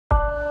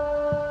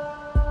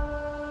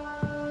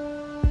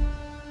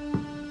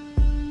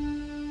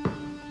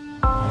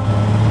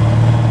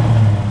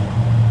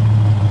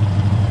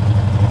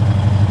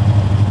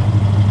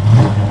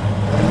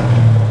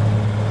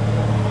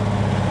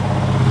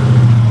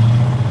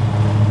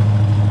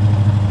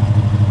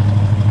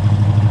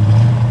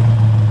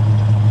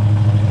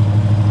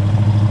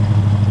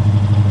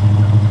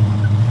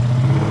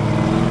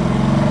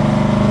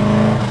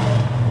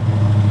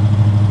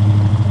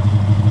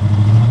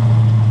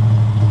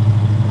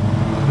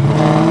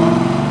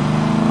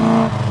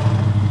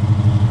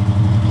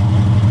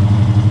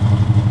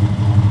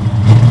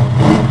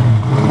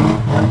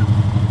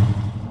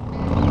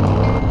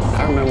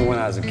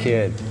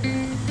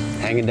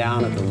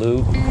down at the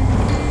Loop,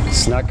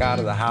 snuck out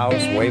of the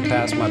house way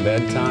past my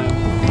bedtime,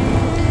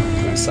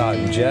 and I saw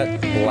a jet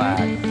black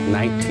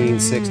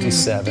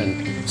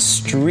 1967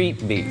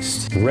 Street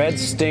Beast. Red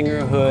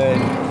Stinger hood,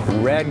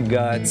 red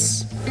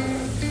guts.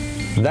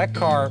 That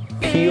car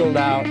peeled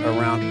out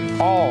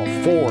around all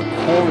four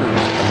corners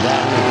of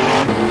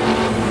that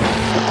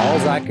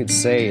Loop. All I could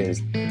say is,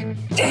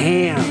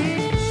 damn.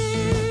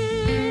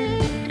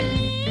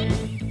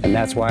 And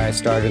that's why I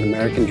started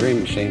American Dream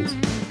Machines.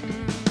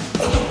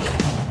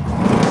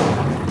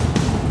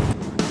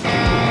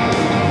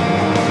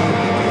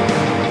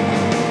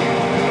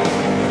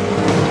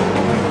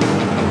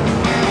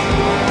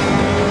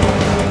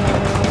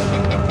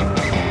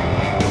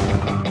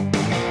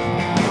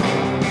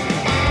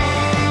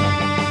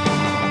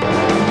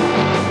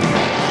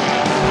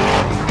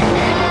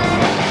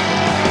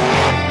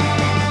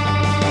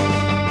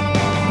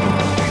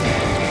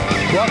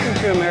 Welcome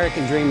to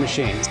American Dream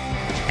Machines.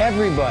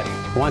 Everybody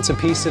wants a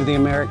piece of the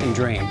American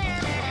dream.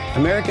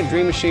 American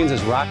Dream Machines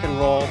is rock and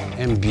roll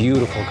and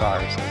beautiful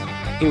cars.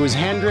 It was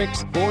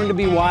Hendrix, Born to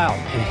be Wild,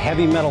 and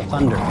Heavy Metal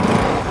Thunder.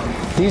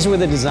 These were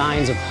the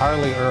designs of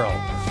Harley Earl,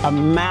 a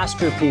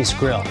masterpiece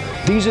grille.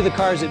 These are the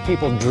cars that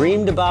people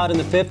dreamed about in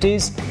the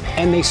 50s,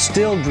 and they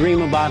still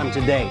dream about them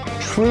today.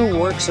 True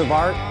works of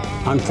art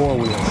on four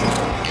wheels.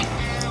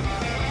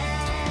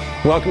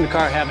 Welcome to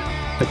Car Heaven.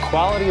 The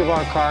quality of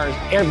our cars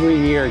every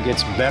year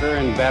gets better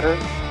and better,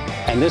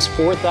 and this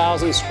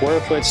 4,000 square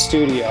foot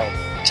studio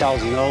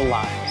tells no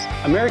lies.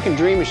 American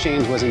Dream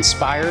Machines was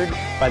inspired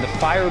by the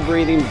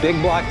fire-breathing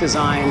big block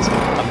designs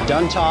of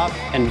Duntop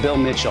and Bill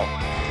Mitchell.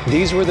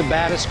 These were the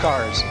baddest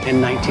cars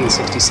in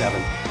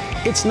 1967.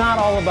 It's not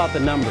all about the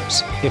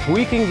numbers. If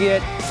we can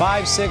get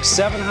 500, 600,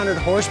 700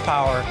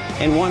 horsepower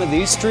in one of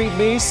these street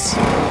beasts,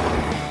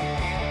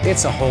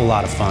 it's a whole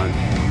lot of fun.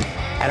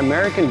 At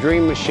American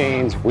Dream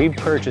Machines, we've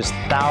purchased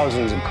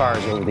thousands of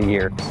cars over the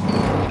years,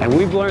 and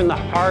we've learned the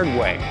hard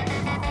way.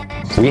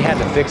 We had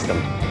to fix them.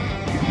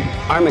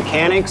 Our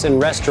mechanics and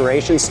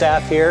restoration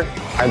staff here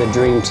are the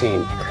dream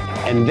team,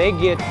 and they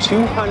get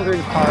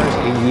 200 cars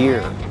a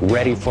year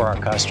ready for our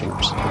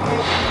customers.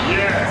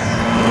 Yes,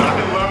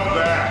 I love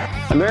that.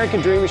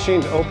 American Dream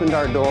Machines opened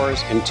our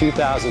doors in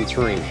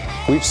 2003.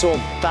 We've sold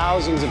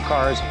thousands of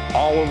cars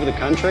all over the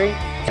country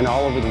and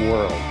all over the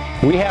world.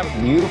 We have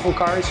beautiful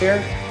cars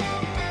here,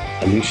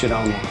 and you should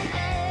own one.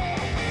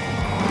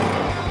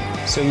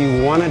 So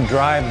you want to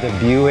drive the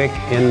Buick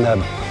in the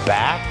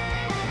back?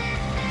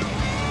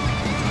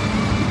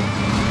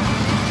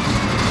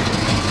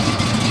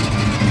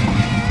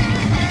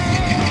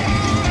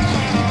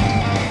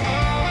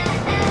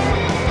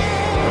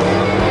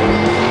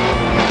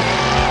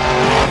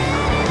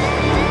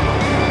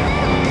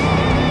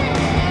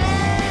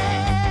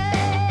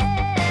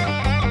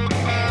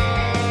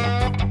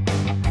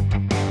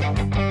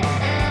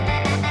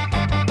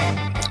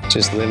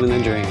 Just living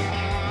the dream.